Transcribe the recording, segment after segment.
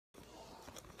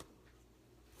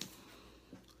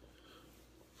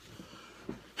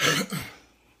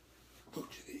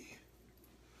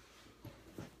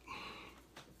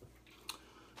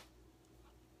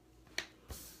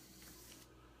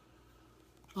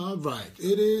All right,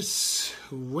 it is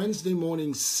Wednesday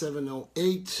morning,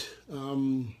 7:08.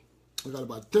 I got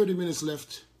about 30 minutes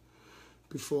left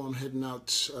before I'm heading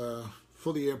out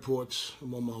for the airport.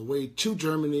 I'm on my way to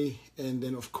Germany, and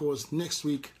then of course next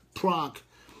week, Prague.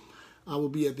 I will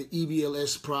be at the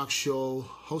EVLS Prague show,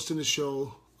 hosting the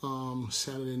show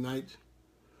Saturday night.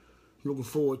 Looking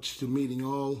forward to meeting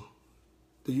all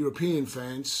the European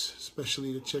fans,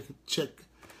 especially the Czech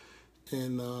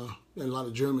and a lot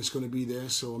of Germans going to be there,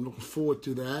 so I'm looking forward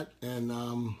to that. And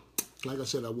like I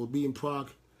said, I will be in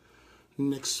Prague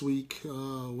next week,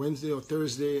 Wednesday or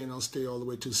Thursday, and I'll stay all the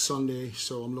way to Sunday,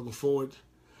 so I'm looking forward.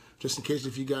 Just in case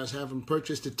if you guys haven't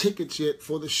purchased the tickets yet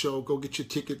for the show, go get your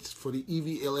tickets for the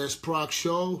EVLS Prague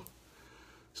show.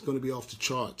 It's going to be off the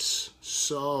charts.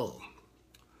 So,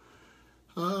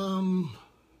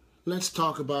 let's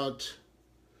talk about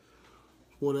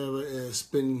whatever has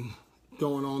been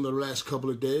going on the last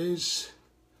couple of days.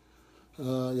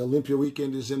 The Olympia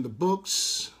weekend is in the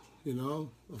books,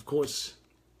 of course.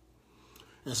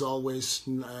 As always,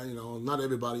 not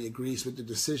everybody agrees with the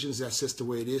decisions. That's just the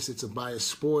way it is. It's a biased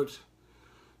sport.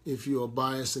 If you are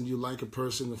biased and you like a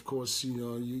person, of course,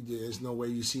 there's no way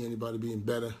you see anybody being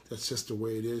better. That's just the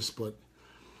way it is. But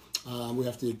we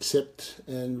have to accept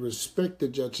and respect the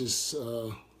judge's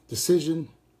decision.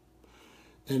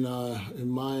 And in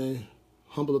my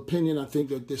humble opinion, I think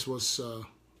that this was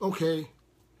okay.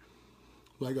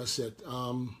 Like I said,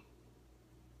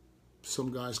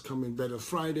 some guys come in better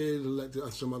Friday,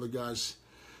 some other guys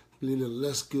a little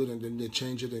less good, and then they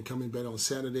change it and come in better on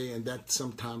Saturday, and that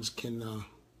sometimes can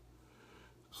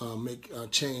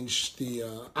change the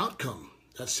outcome.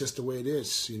 That's just the way it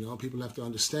is. People have to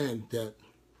understand that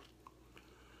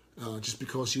just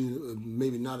because you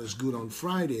maybe not as good on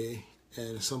Friday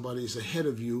and somebody is ahead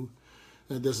of you,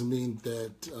 that doesn't mean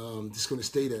that it's going to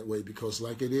stay that way, because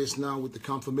like it is now with the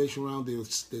confirmation round,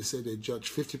 they say they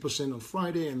judge 50% on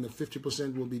Friday and the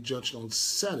 50% will be judged on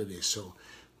Saturday. So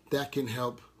that can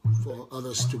help for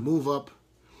others to move up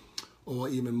or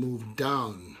even move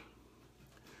down.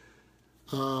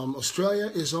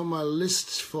 Australia is on my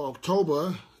list for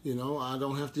October. I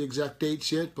don't have the exact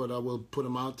dates yet, but I will put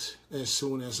them out as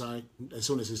soon as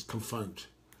it's confirmed.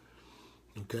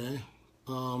 Okay.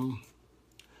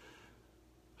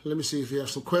 Let me see if you have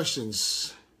some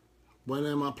questions. When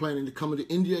am I planning to come to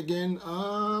India again?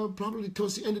 Probably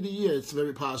towards the end of the year. It's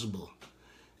very possible.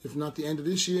 If not the end of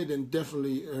this year, then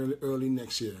definitely early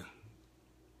next year.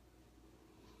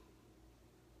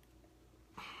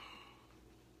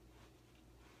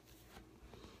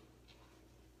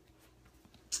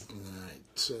 All right,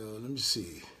 so let me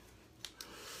see.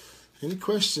 Any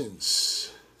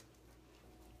questions?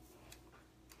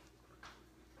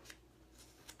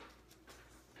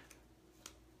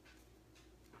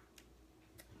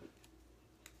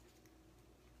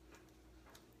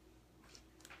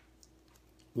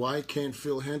 Why can't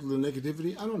Phil handle the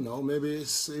negativity? I don't know. Maybe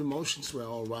his emotions were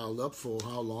all riled up for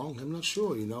how long? I'm not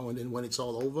sure, And then when it's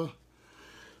all over,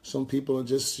 some people are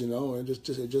just,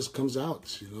 it just comes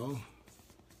out,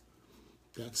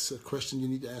 That's a question you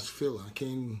need to ask Phil. I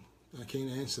can't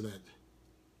answer that.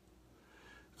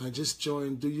 I just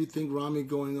joined. Do you think Ramy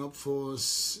going up for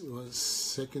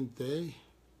second day?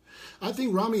 I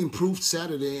think Ramy improved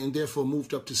Saturday and therefore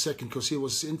moved up to second because he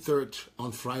was in third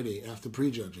on Friday after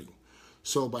prejudging.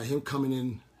 So by him coming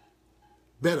in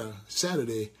better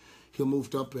Saturday, he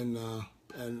moved up and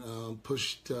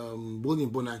pushed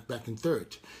William Bonac back in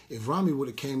third. If Ramy would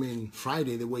have came in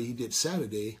Friday the way he did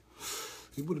Saturday,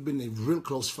 it would have been a real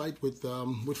close fight with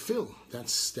Phil.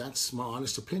 That's my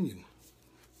honest opinion.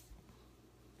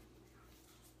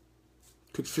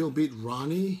 Could Phil beat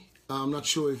Ronnie? I'm not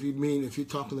sure if you're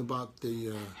talking about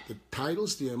the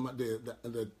titles, the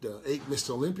 8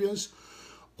 Mr. Olympians.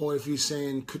 Or if you're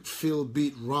saying, could Phil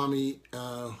beat Ramy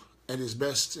at his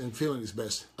best and feeling his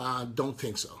best? I don't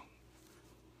think so.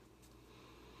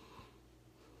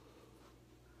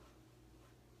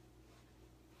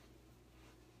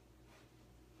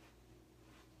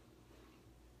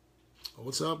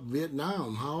 What's up,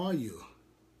 Vietnam? How are you?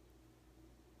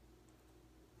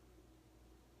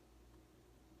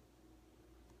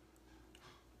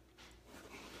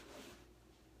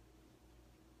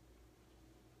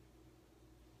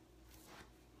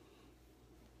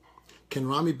 Can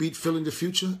Ramy beat Phil in the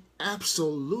future?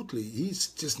 Absolutely. He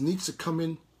just needs to come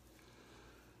in.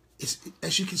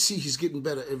 As you can see, he's getting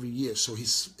better every year, so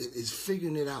he's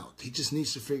figuring it out. He just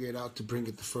needs to figure it out to bring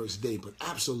it the first day. But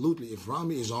absolutely, if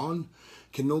Ramy is on,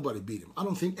 can nobody beat him? I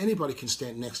don't think anybody can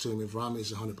stand next to him if Ramy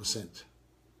is 100%.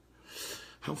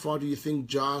 How far do you think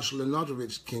Josh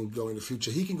Lenardovich can go in the future?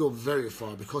 He can go very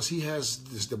far because he has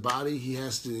the body, he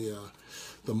has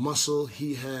the muscle,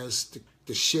 he has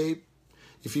the shape.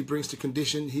 If he brings the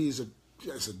condition, he's an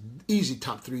easy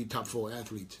top 3, top 4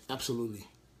 athlete. Absolutely.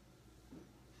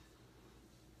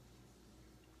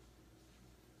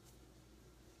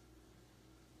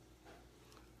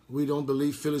 We don't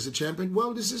believe Phil is a champion.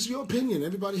 Well, this is your opinion.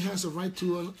 Everybody has a right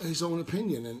to his own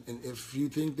opinion. And if you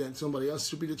think that somebody else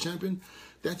should be the champion,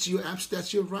 that's your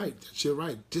right. That's your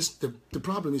right. Just the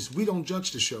problem is we don't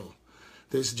judge the show.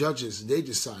 There's judges. They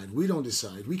decide. We don't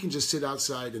decide. We can just sit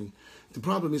outside. And the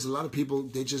problem is a lot of people,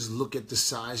 they just look at the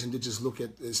size and they just look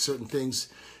at certain things.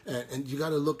 And you got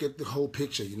to look at the whole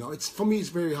picture. You know, for me, it's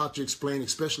very hard to explain,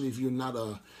 especially if you're not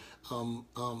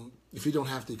if you don't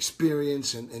have the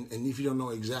experience and if you don't know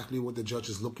exactly what the judge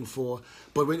is looking for.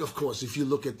 But of course, if you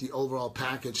look at the overall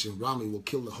package, and Ramy will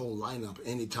kill the whole lineup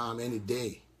anytime, any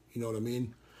day. You know what I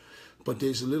mean? But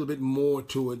there's a little bit more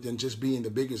to it than just being the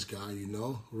biggest guy, you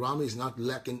know? Ramy's not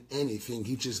lacking anything.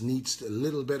 He just needs a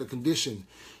little better condition.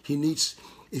 He needs,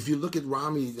 if you look at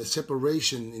Ramy, the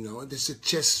separation, you know, there's the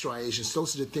chest striations.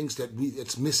 Those are the things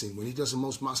that's missing. When he does the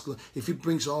most muscular, if he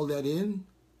brings all that in,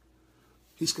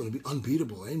 he's going to be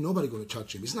unbeatable. Ain't nobody going to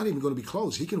touch him. It's not even going to be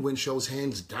close. He can win shows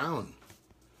hands down.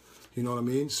 You know what I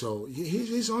mean? So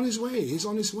he's on his way. He's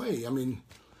on his way. I mean,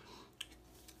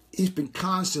 he's been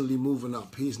constantly moving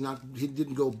up. He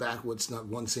didn't go backwards not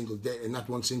one single day and not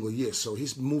one single year. So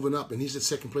he's moving up, and he's at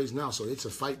second place now. So it's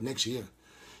a fight next year.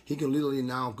 He can literally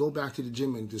now go back to the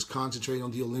gym and just concentrate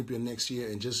on the Olympia next year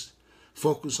and just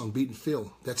focus on beating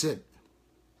Phil. That's it.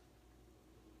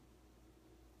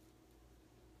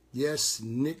 Yes,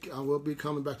 Nick, I will be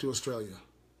coming back to Australia.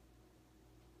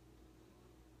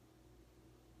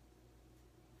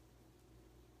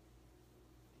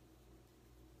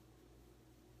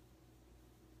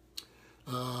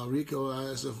 Rico,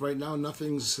 as of right now,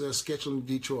 nothing's scheduled in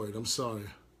Detroit. I'm sorry.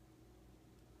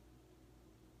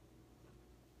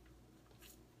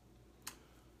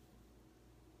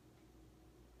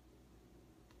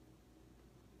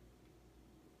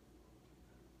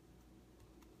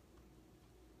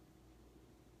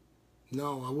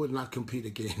 No, I would not compete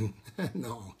again.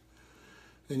 No.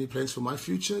 Any plans for my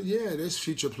future? Yeah, there's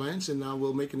future plans, and I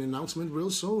will make an announcement real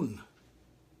soon.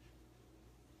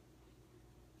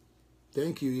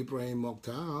 Thank you, Ibrahim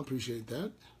Mokhtar. I appreciate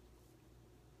that.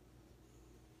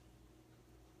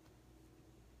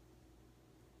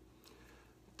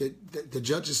 The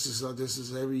judges, this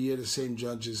is every year the same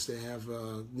judges. They have,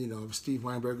 you know, Steve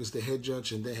Weinberg is the head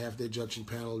judge, and they have their judging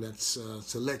panel that's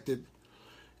selected.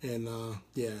 And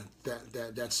yeah,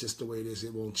 that's just the way it is.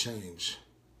 It won't change.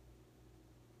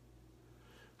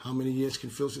 How many years can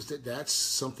Phil stay? That's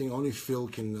something only Phil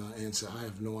can answer. I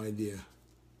have no idea.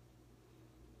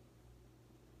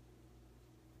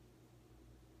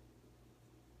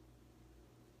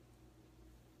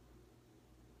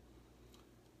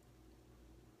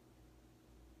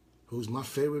 Who's my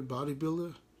favorite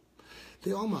bodybuilder?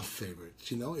 They're all my favorites.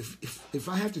 You know, if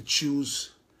I have to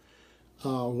choose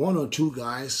one or two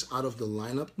guys out of the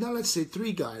lineup, now let's say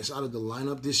 3 guys out of the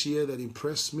lineup this year that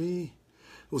impressed me,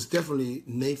 it was definitely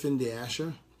Nathan De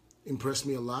Asher. Impressed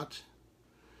me a lot.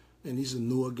 And he's a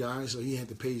newer guy, so he had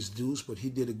to pay his dues, but he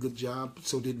did a good job.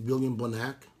 So did William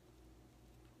Bonac.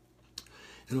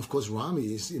 And of course,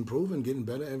 Ramy is improving, getting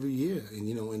better every year. And,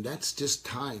 you know, and that's just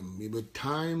time. With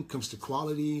time comes the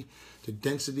quality, the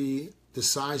density, the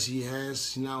size he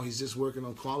has. Now he's just working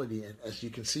on quality. And as you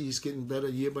can see, he's getting better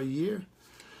year by year.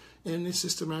 And it's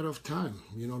just a matter of time.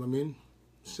 You know what I mean?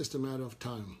 It's just a matter of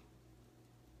time.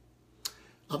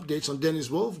 Updates on Dennis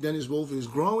Wolf. Dennis Wolf is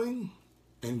growing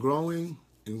and growing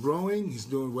and growing. He's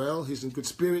doing well. He's in good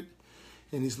spirit.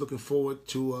 And he's looking forward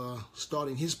to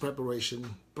starting his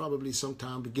preparation probably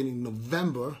sometime beginning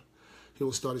November. He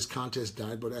will start his contest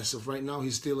diet. But as of right now,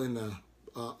 he's still in the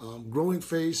growing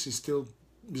phase.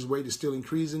 His weight is still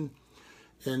increasing.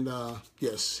 And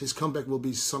yes, his comeback will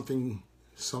be something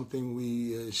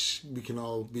we can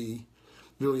all be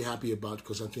really happy about,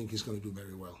 because I think he's going to do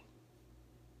very well.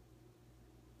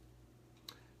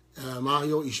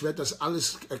 Mario, ich werde das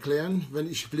alles erklären, wenn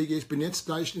ich fliege. Ich bin jetzt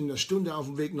gleich in einer Stunde auf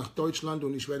dem Weg nach Deutschland,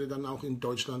 und ich werde dann auch in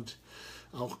Deutschland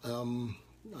auch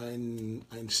ein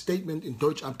Statement in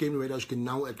Deutsch abgeben. Ich werde euch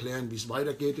genau erklären, wie es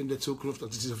weitergeht in der Zukunft.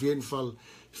 Also es ist auf jeden Fall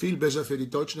viel besser für die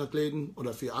deutschen Athleten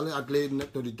oder für alle Athleten,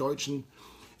 nicht nur die Deutschen.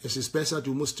 Es ist besser,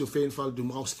 du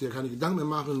brauchst dir keine Gedanken mehr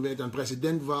machen, wer dein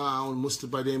Präsident war, und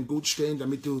musst bei dem gut stehen,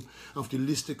 damit du auf die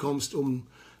Liste kommst, um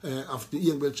auf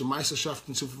irgendwelche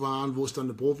Meisterschaften zu fahren, wo es dann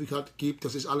eine Profikarte gibt.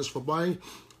 Das ist alles vorbei.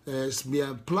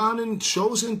 Wir planen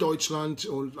Shows in Deutschland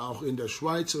und auch in der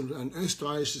Schweiz und in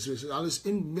Österreich. Das ist alles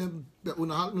wir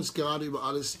unterhalten uns gerade über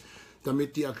alles,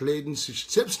 damit die Athleten sich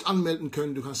selbst anmelden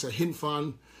können. Du kannst da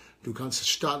hinfahren, du kannst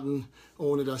starten,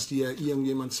 ohne dass dir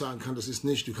irgendjemand sagen kann, das ist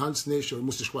nicht, du kannst nicht oder du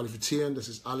musst dich qualifizieren. Das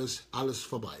ist alles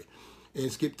vorbei.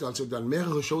 Es gibt also dann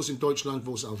mehrere Shows in Deutschland,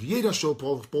 wo es auf jeder Show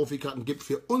Profikarten gibt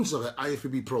für unsere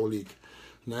IFBB Pro League.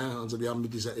 Ne? Also wir haben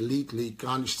mit dieser Elite League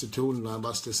gar nichts zu tun,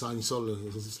 was das sein soll.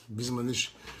 Das wissen wir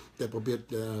nicht. Der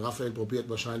Raphael probiert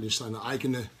wahrscheinlich seine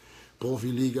eigene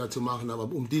Profiliga zu machen, aber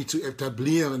um die zu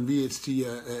etablieren, wie jetzt die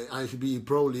IFBB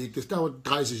Pro League, das dauert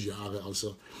 30 Jahre.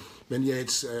 Also wenn ihr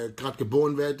jetzt gerade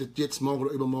geboren werdet, jetzt morgen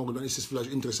oder übermorgen, dann ist es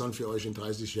vielleicht interessant für euch in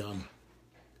 30 Jahren.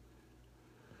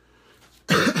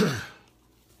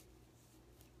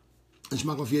 Ich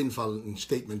mache auf jeden Fall ein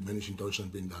Statement, wenn ich in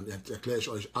Deutschland bin. Dann erkläre ich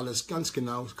euch alles ganz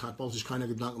genau. Braucht sich keiner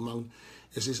Gedanken machen.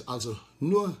 Es ist also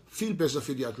nur viel besser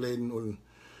für die Athleten und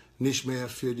nicht mehr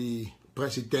für die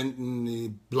Präsidenten,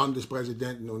 die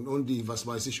Landespräsidenten und die, was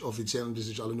weiß ich, Offiziellen, die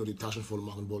sich alle nur die Taschen voll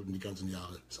machen wollten die ganzen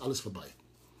Jahre. Ist alles vorbei.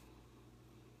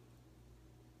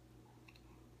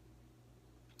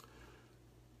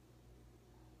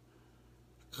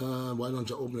 Why don't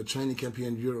you open a training camp here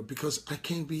in Europe? Because I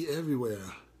can't be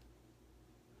everywhere.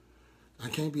 I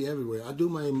can't be everywhere. I do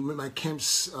my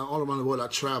camps all around the world. I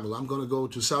travel. I'm going to go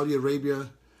to Saudi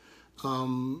Arabia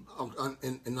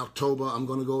in October. I'm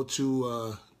going to go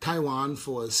to Taiwan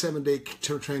for a 7-day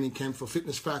training camp for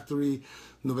Fitness Factory,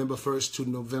 November 1st to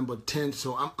November 10th.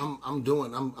 So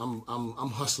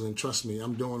I'm hustling. Trust me,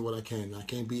 I'm doing what I can. I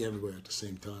can't be everywhere at the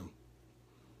same time.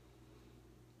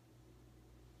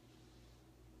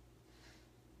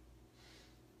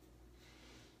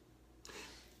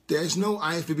 There is no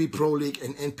IFBB Pro League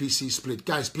and NPC split.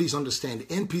 Guys, please understand, the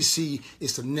NPC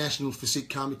is the National Physique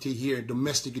Committee here,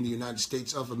 domestic in the United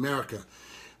States of America,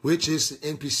 which is the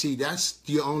NPC. That's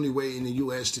the only way in the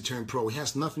U.S. to turn pro. It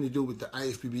has nothing to do with the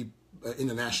IFBB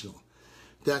International.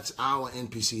 That's our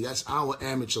NPC. That's our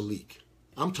amateur league.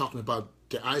 I'm talking about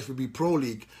the IFBB Pro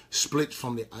League split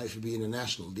from the IFBB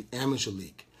International, the amateur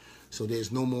league. So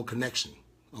there's no more connection,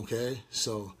 okay?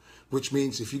 So, which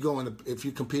means if you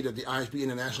compete at the IFBB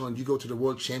International and you go to the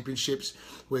World Championships,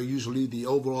 where usually the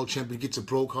overall champion gets a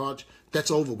pro card, that's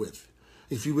over with.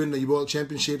 If you win the World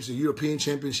Championships, the European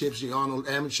Championships, the Arnold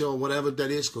Amateur, or whatever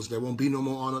that is, because there won't be no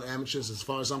more Arnold Amateurs as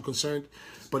far as I'm concerned,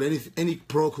 but any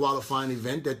pro qualifying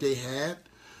event that they had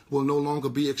will no longer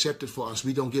be accepted for us.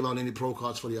 We don't give out any pro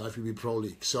cards for the IFBB Pro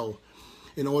League. So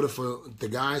in order for the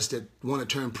guys that want to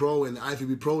turn pro in the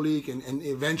IFBB Pro League and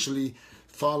eventually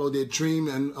follow their dream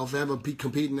and of ever be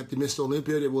competing at the Mr.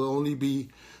 Olympia, there will only be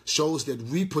shows that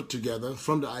we put together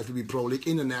from the IFBB Pro League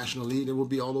internationally. They will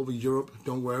be all over Europe.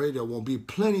 Don't worry, there will be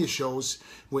plenty of shows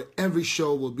where every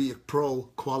show will be a pro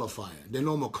qualifier. There are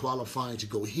no more qualifying to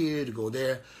go here, to go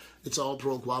there. It's all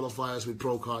pro qualifiers with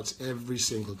pro cards every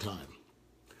single time.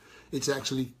 It's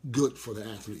actually good for the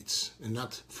athletes and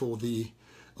not for the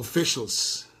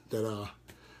officials that are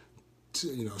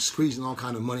squeezing all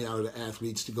kind of money out of the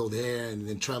athletes to go there and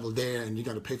then travel there, and you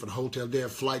got to pay for the hotel there,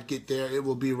 flight, get there. It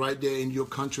will be right there in your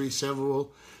country, several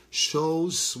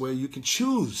shows where you can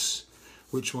choose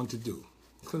which one to do.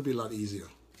 It's going to be a lot easier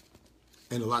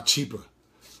and a lot cheaper,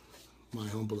 my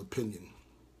humble opinion.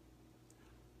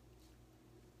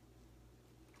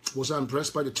 Was I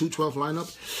impressed by the 212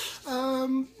 lineup?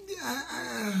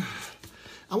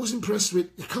 I was impressed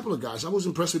with a couple of guys. I was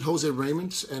impressed with Jose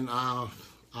Raymond, and I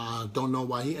don't know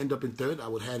why he ended up in third. I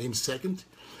would have had him second.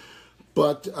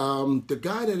 But the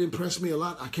guy that impressed me a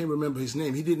lot, I can't remember his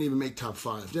name. He didn't even make top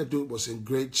 5. That dude was in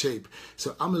great shape.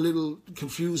 So I'm a little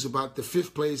confused about the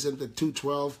 5th place at the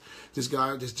 212. This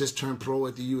guy just turned pro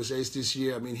at the USAs this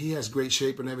year. I mean, he has great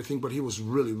shape and everything, but he was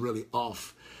really, really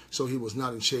off. So he was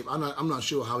not in shape. I'm not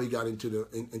sure how he got into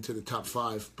the top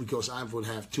 5, because I would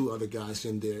have 2 other guys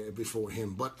in there before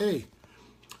him. But hey,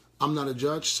 I'm not a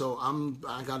judge, so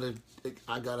I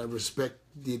gotta respect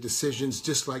the decisions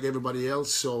just like everybody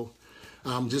else. So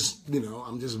I'm just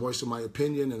voicing my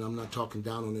opinion, and I'm not talking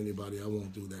down on anybody. I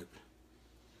won't do that.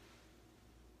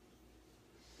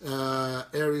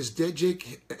 Enis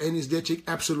Dejic,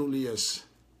 absolutely yes.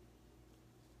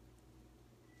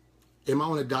 Am I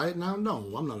on a diet now?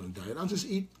 No, I'm not on a diet. I just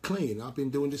eat clean. I've been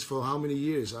doing this for how many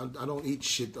years? I don't eat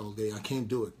shit all day. I can't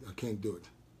do it. I can't do it.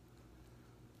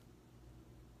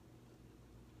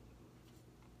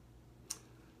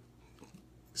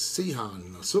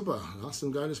 Sihan, super, hast du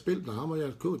ein geiles Bild, da haben wir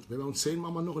ja, gut, wenn wir uns sehen,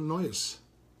 machen wir noch ein neues.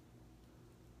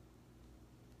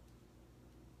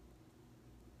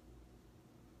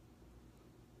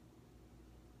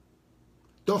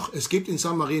 Doch, es gibt in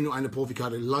San Marino eine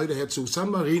Profikarte. Leute, hört zu. San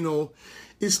Marino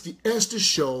ist die erste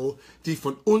Show, die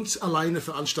von uns alleine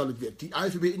veranstaltet wird. Die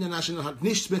IFBB International hat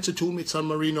nichts mehr zu tun mit San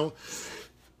Marino.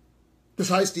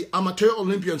 Das heißt, die Amateur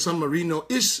Olympia in San Marino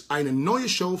ist eine neue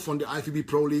Show von der IFBB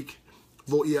Pro League,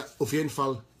 wo ihr auf jeden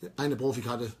Fall eine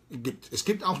Profikarte gibt. Es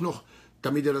gibt auch noch,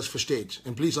 damit ihr das versteht,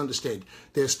 and please understand,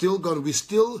 we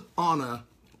still honor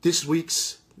this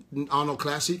week's Arnold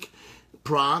Classic,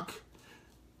 Prague,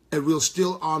 and we'll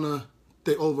still honor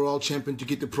the overall champion to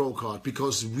get the pro card,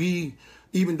 because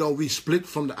even though we split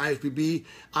from the IFBB,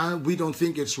 we don't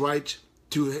think it's right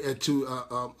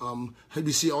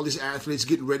we see all these athletes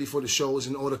getting ready for the shows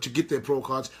in order to get their pro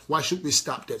cards. Why should we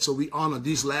stop that? So we honor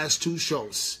these last two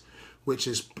shows, which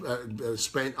is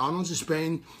Spain, Arnold's in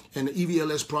Spain, and the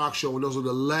EVLS Prague show. Those are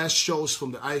the last shows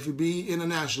from the IFBB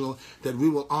International that we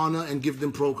will honor and give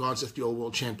them pro cards as the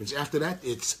overall champions. After that,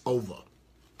 it's over.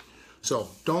 So,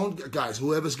 guys,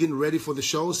 whoever's getting ready for the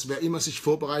shows, wer immer sich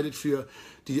vorbereitet für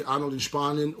die Arnold in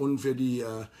Spanien und für die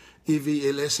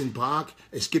EWLS in Prag,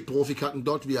 es gibt Profikarten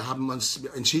dort. Wir haben uns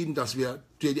entschieden, dass wir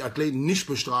die Athleten nicht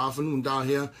bestrafen, und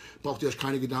daher braucht ihr euch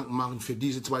keine Gedanken machen. Für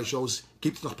diese zwei Shows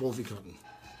gibt es noch Profikarten.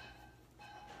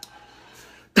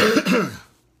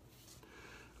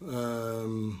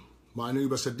 Meine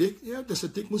über Sadiq, ja, der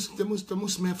Sadiq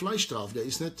muss mehr Fleisch drauf. Der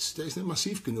ist nicht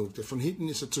massiv genug. Von hinten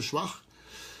ist er zu schwach.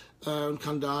 Und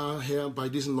kann daher bei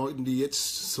diesen Leuten, die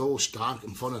jetzt so stark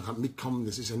im Vorne mitkommen,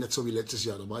 das ist ja nicht so wie letztes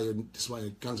Jahr, das war ja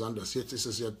ganz anders. Jetzt ist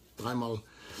es ja dreimal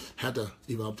härter,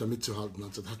 überhaupt da mitzuhalten.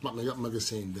 Also, das hat man ja mal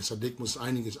gesehen. Der Sadiq muss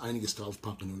einiges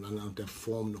draufpacken und an der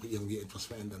Form noch irgendwie etwas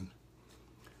verändern.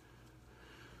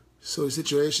 So, the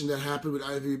situation that happened with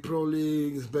IFBB Pro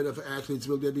League is better for athletes.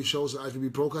 Will there be shows of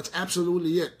IFBB Pro cards?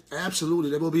 Absolutely, yeah. Absolutely.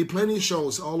 There will be plenty of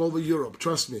shows all over Europe.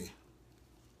 Trust me.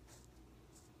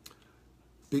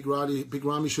 Big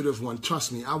Ramy should have won.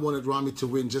 Trust me, I wanted Ramy to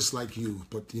win just like you.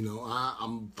 But you know,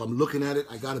 if I'm looking at it,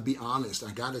 I gotta be honest.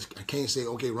 I can't say,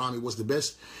 okay, Ramy was the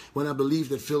best when I believe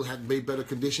that Phil had made better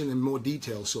condition and more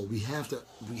detail. So we have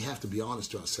to be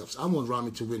honest to ourselves. I want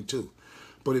Ramy to win too.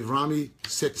 But if Ramy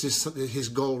sets his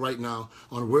goal right now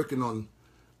on working on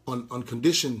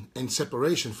condition and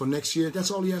separation for next year,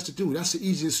 that's all he has to do. That's the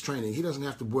easiest training. He doesn't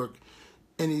have to work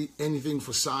anything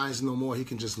for size no more. He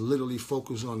can just literally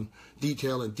focus on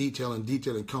detail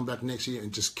and come back next year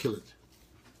and just kill it.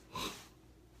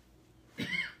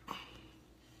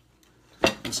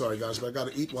 I'm sorry guys, but I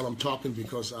gotta eat while I'm talking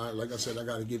because like I said, I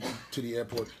gotta get to the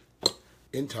airport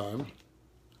in time.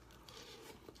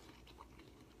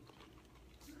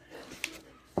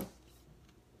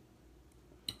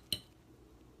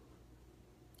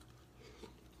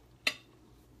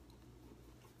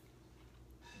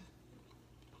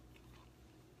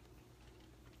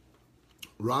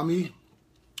 Ramy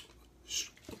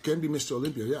can be Mr.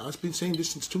 Olympia. Yeah, I've been saying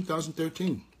this since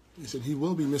 2013. He said he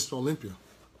will be Mr. Olympia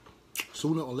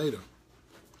sooner or later.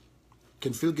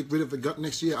 Can Phil get rid of the gut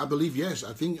next year? I believe yes.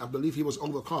 I believe he was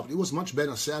overcarved. It was much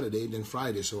better Saturday than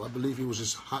Friday, so I believe he was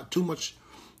just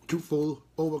too full,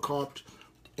 overcarved,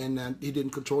 and he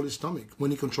didn't control his stomach. When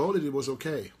he controlled it, it was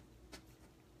okay.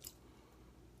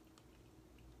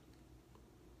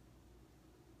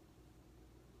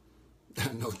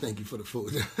 No, thank you for the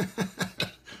food.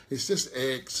 It's just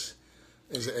eggs.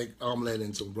 There's an egg omelette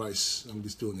and some rice. I'm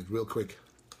just doing it real quick.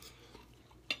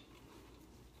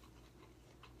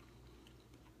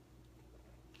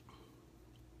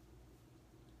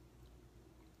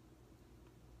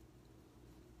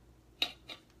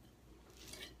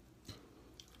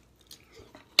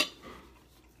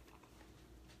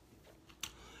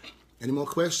 Any more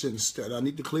questions that I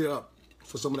need to clear up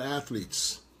for some of the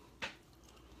athletes?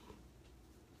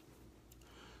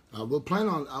 We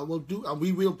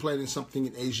will plan in something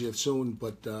in Asia soon,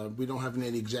 but we don't have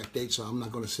any exact dates, so I'm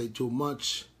not going to say too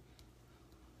much.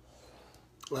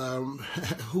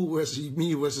 Who versus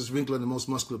me versus Winkler in the most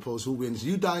muscular pose? Who wins?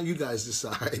 You guys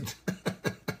decide.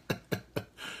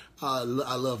 I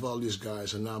love all these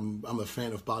guys, and I'm a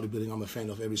fan of bodybuilding. I'm a fan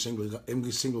of every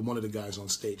single one of the guys on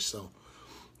stage. So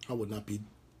I would not be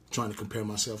trying to compare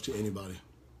myself to anybody.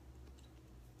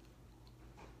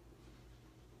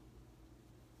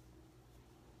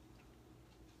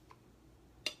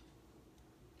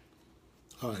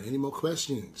 All right, any more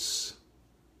questions?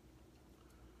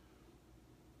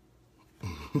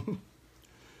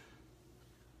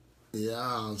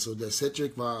 Ja, also der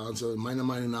Cedric war also meiner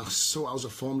Meinung nach so außer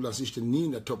Form, dass ich den nie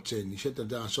in der Top 10. Ich hätte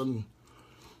da schon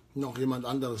noch jemand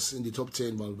anderes in die Top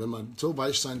 10, weil wenn man so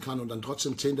weich sein kann und dann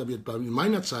trotzdem 10. wird, in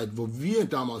meiner Zeit, wo wir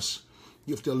damals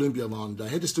auf der Olympia waren, da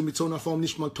hättest du mit so einer Form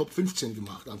nicht mal Top 15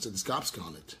 gemacht. Also das gab es gar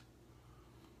nicht.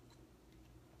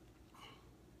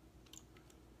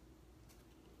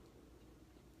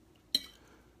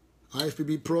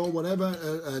 IFBB Pro,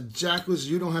 whatever, Jackals,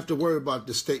 you don't have to worry about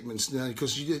the statements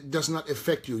because it does not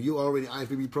affect you. You're already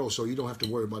IFBB Pro, so you don't have to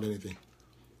worry about anything.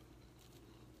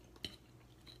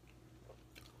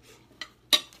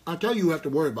 I tell you, you have to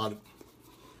worry about it.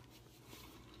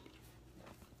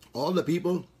 All the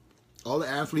people, all the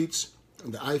athletes,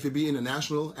 the IFBB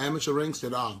International amateur ranks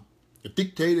that are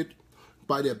dictated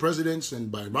by their presidents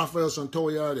and by Rafael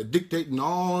Santoya, they're dictating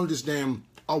all this damn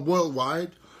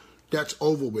worldwide, that's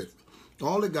over with.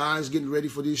 All the guys getting ready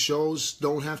for these shows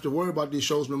don't have to worry about these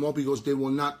shows no more because they will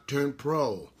not turn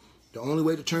pro. The only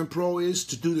way to turn pro is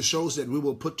to do the shows that we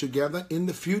will put together in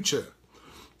the future.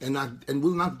 And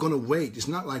we're not going to wait. It's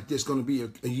not like there's going to be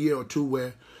a year or two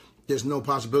where there's no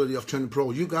possibility of turning pro.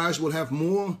 You guys will have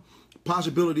more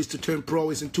possibilities to turn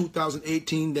pro in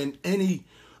 2018 than any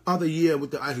other year with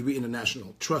the IFBB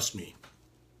International. Trust me.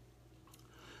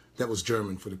 That was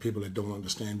German for the people that don't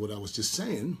understand what I was just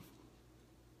saying.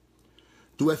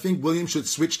 Do I think Williams should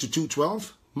switch to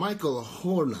 212? Michael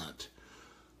Hornat.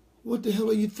 What the hell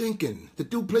are you thinking? The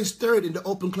dude plays third in the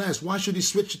open class. Why should he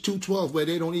switch to 212 where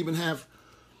they don't even have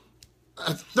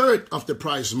a third of the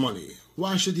prize money?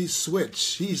 Why should he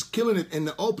switch? He's killing it in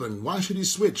the open. Why should he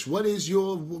switch? What is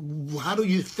your... How do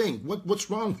you think? What's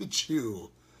wrong with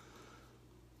you?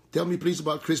 Tell me, please,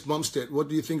 about Chris Bumstead. What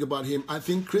do you think about him? I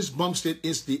think Chris Bumstead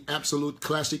is the absolute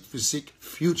classic physique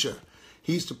future.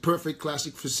 He's the perfect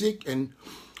classic physique, and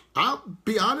I'll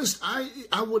be honest,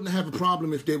 I wouldn't have a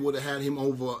problem if they would have had him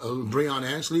over Breon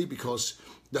Ansley because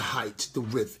the height, the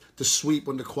width, the sweep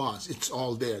on the quads, it's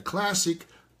all there. Classic,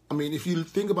 I mean, if you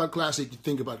think about classic, you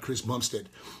think about Chris Bumstead.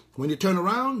 When you turn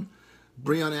around,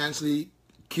 Breon Ansley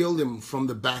killed him from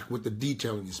the back with the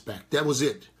detail in his back. That was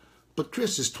it. But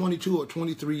Chris is 22 or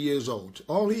 23 years old.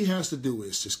 All he has to do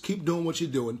is just keep doing what you're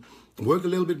doing, work a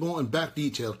little bit more on back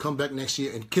detail, come back next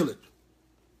year and kill it.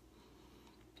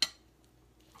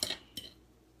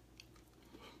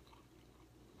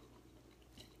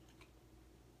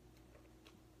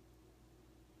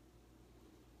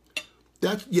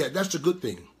 That's a good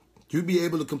thing. You'll be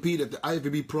able to compete at the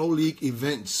IFBB Pro League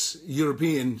events,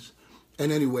 Europeans,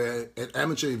 and anywhere at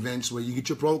amateur events where you get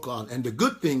your pro card. And the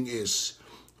good thing is,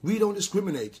 we don't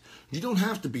discriminate. You don't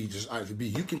have to be just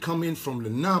IFBB. You can come in from the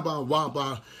NABA,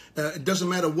 WABA. It doesn't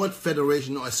matter what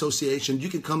federation or association. You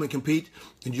can come and compete,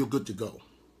 and you're good to go.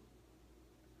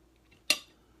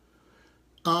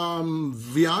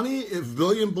 Vianney, if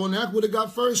William Bonac would have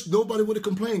got first, nobody would have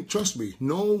complained. Trust me,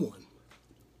 no one.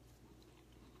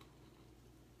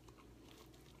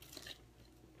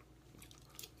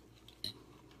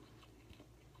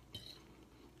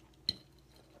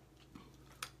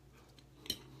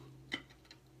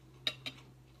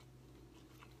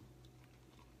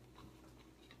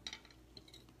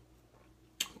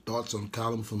 Thoughts on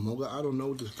Callum Famoga? I don't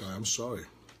know this guy. I'm sorry.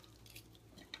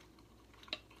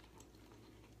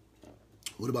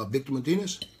 What about Victor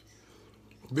Martinez?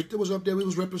 Victor was up there. He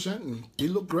was representing. He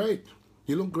looked great.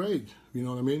 He looked great. You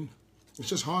know what I mean? It's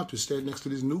just hard to stand next to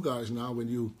these new guys now when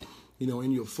you know,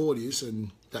 in your 40s,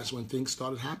 and that's when things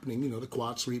started happening. You know, the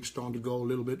quad sweep's starting to go a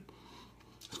little bit.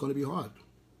 It's going to be hard.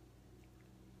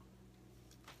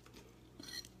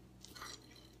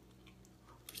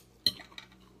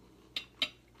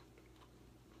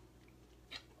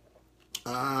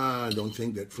 I don't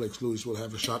think that Flex Lewis will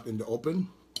have a shot in the Open.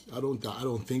 I don't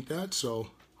think that. So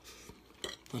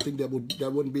I think that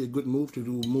wouldn't be a good move to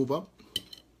move up,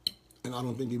 and I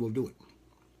don't think he will do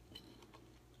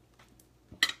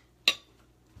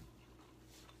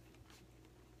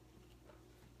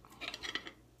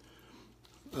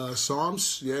it.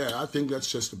 Psalms, yeah, I think that's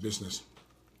just a business.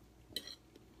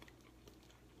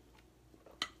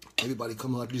 Everybody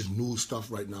coming out with this new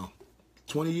stuff right now.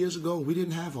 20 years ago, we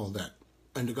didn't have all that.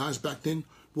 And the guys back then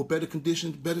were better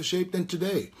conditioned, better shape than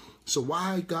today. So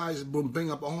why guys bring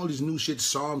up all these new shit,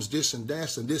 Psalms, this and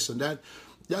that and this and that?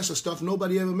 That's the stuff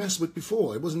nobody ever messed with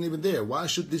before. It wasn't even there. Why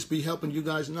should this be helping you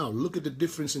guys now? Look at the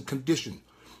difference in condition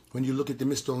when you look at the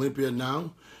Mr. Olympia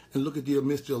now and look at the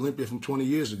Mr. Olympia from 20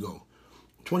 years ago.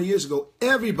 20 years ago,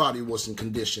 everybody was in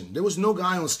condition. There was no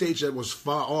guy on stage that was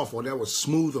far off or that was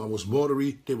smooth or was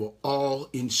watery. They were all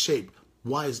in shape.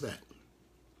 Why is that?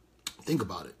 Think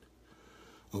about it.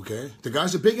 Okay, the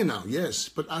guys are bigger now, yes,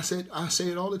 but I say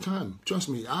it all the time. Trust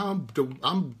me, I'm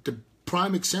the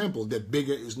prime example that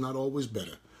bigger is not always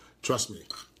better. Trust me.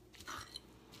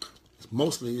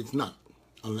 Mostly it's not,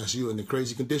 unless you're in the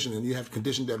crazy condition and you have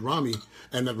condition that Ronnie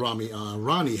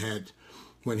had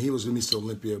when he was with Mr.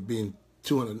 Olympia, being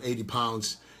 280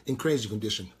 pounds in crazy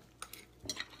condition.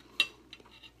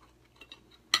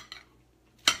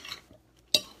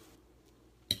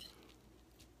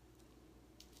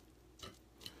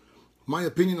 My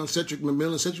opinion on Cedric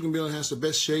McMillan. Cedric McMillan has the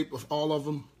best shape of all of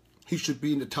them. He should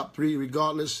be in the top 3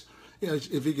 regardless,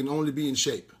 if he can only be in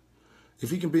shape. If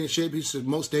he can be in shape, he's the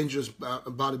most dangerous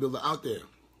bodybuilder out there.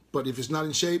 But if he's not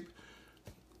in shape,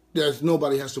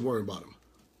 nobody has to worry about him.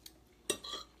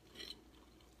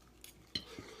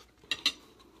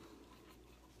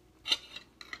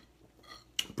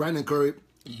 Brandon Curry,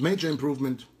 major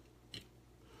improvement.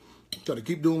 Got to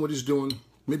keep doing what he's doing.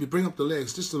 Maybe bring up the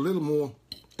legs just a little more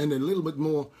and a little bit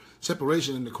more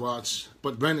separation in the quads.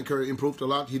 But Brandon Curry improved a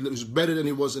lot. He was better than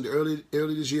he was in the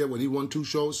early this year when he won 2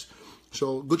 shows.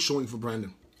 So good showing for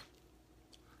Brandon.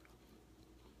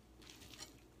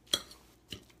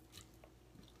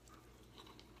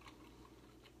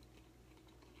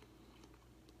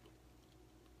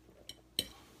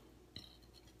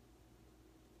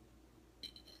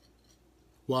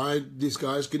 Why these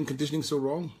guys getting conditioning so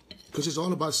wrong? Because it's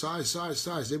all about size, size,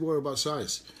 size. They worry about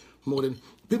size more than...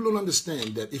 People don't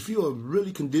understand that if you are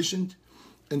really conditioned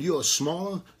and you are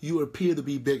smaller, you appear to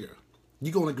be bigger.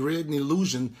 You're going to create an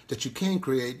illusion that you can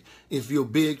create if you're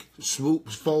big, smooth,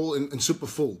 full, and super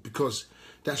full, because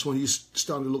that's when you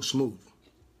start to look smooth.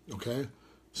 Okay?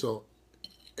 So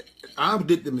I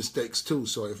did the mistakes too.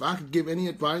 So if I could give any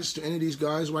advice to any of these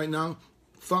guys right now,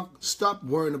 stop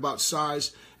worrying about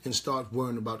size and start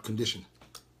worrying about condition.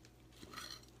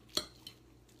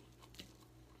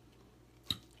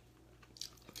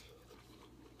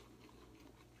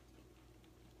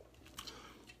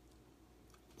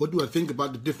 What do I think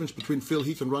about the difference between Phil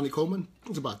Heath and Ronnie Coleman?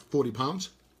 It's about 40 pounds.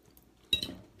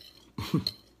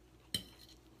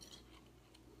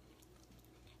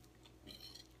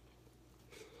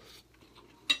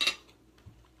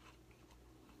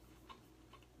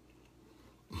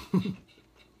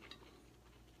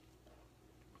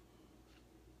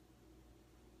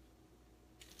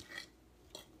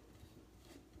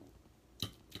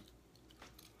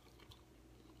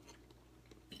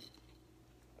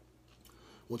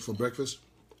 What's for breakfast?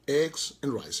 Eggs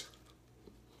and rice.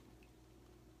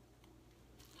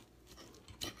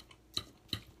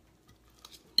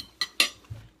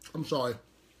 I'm sorry.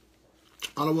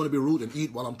 I don't want to be rude and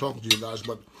eat while I'm talking to you guys,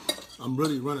 but I'm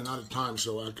really running out of time,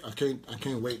 so I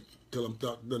can't wait till I'm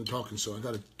done talking. So I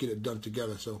got to get it done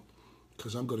together. So,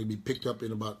 because I'm going to be picked up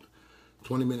in about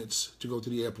 20 minutes to go to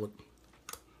the airport.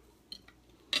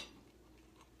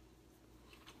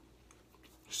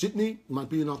 Sydney might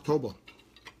be in October.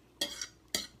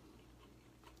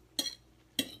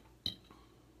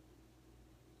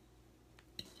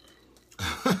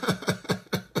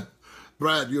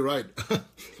 Brad, you're right.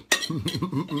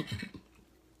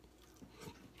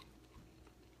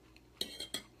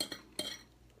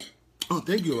 Oh,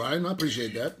 thank you, Ryan. I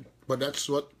appreciate that. But I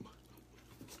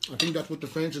think that's what the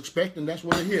fans expect, and that's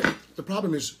what they hear. The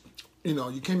problem is,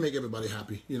 you can't make everybody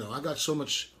happy. I got so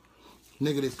much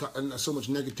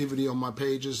negativity on my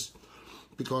pages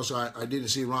because I didn't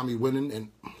see Ramy winning,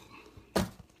 and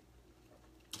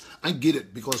I get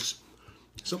it, because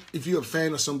if you're a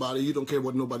fan of somebody, you don't care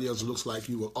what nobody else looks like.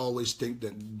 You will always think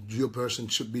that your person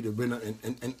should be the winner,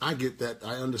 and I get that.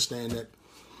 I understand that.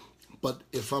 But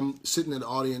if I'm sitting in the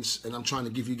audience and I'm trying to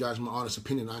give you guys my honest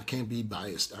opinion, I can't be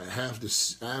biased. I have to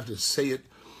say it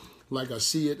like I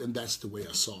see it, and that's the way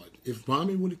I saw it. If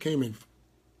Ramy would have came in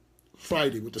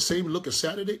Friday with the same look as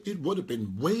Saturday, it would have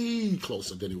been way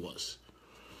closer than it was.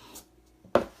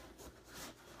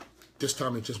 This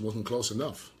time it just wasn't close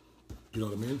enough. You know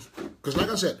what I mean? Because like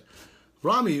I said,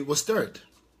 Ramy was third.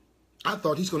 I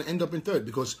thought he's going to end up in third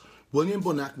because William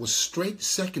Bonac was straight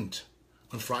second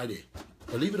on Friday.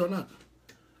 Believe it or not.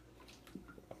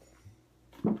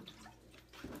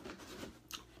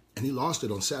 And he lost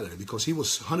it on Saturday because he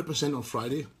was 100% on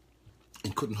Friday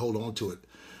and couldn't hold on to it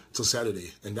till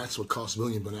Saturday. And that's what cost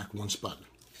William Bonac 1 spot.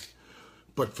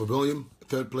 But for William,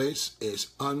 third place is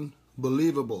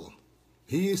unbelievable.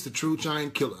 He is the true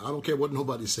giant killer. I don't care what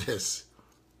nobody says.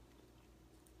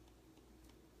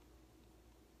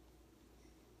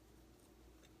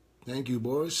 Thank you,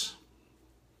 Boris.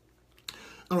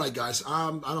 All right, guys. I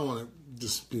don't want to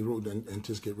just be rude and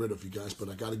just get rid of you guys, but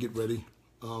I got to get ready.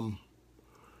 I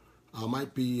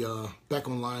might be back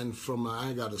online from,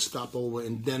 I got a stopover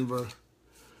in Denver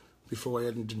before I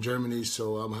head into Germany,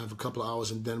 so I'm going to have a couple of hours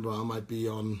in Denver. I might be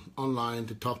online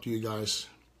to talk to you guys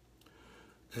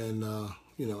and,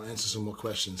 answer some more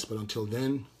questions. But until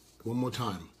then, one more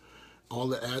time, all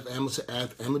the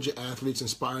amateur athletes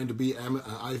aspiring to be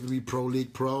IFBB Pro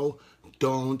League Pro,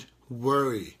 don't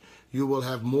worry. You will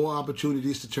have more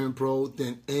opportunities to turn pro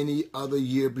than any other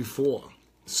year before.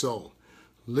 So,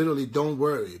 literally, don't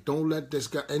worry. Don't let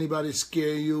anybody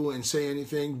scare you and say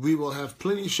anything. We will have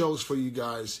plenty of shows for you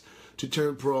guys to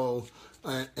turn pro,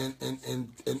 and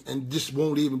this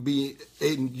won't even be,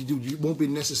 it won't be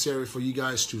necessary for you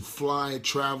guys to fly,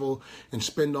 travel, and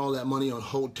spend all that money on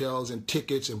hotels and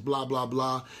tickets and blah, blah,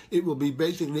 blah. It will be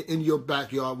basically in your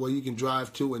backyard where you can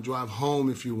drive to and drive home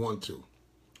if you want to.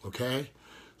 Okay?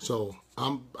 So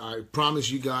I promise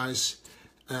you guys,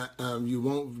 you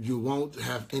won't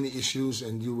have any issues,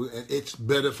 and it's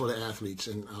better for the athletes.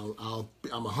 And I'm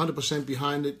 100%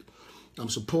 behind it. I'm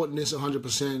supporting this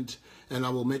 100%, and I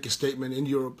will make a statement in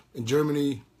Europe, in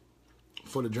Germany,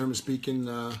 for the German-speaking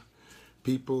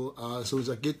people as soon as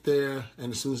I get there,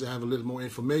 and as soon as I have a little more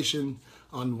information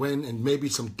on when, and maybe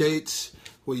some dates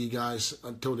where you guys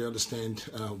totally understand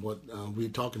what we're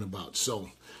talking about. So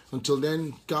until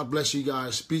then, God bless you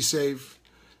guys. Be safe,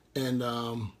 and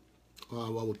I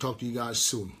will talk to you guys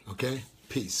soon. Okay?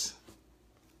 Peace.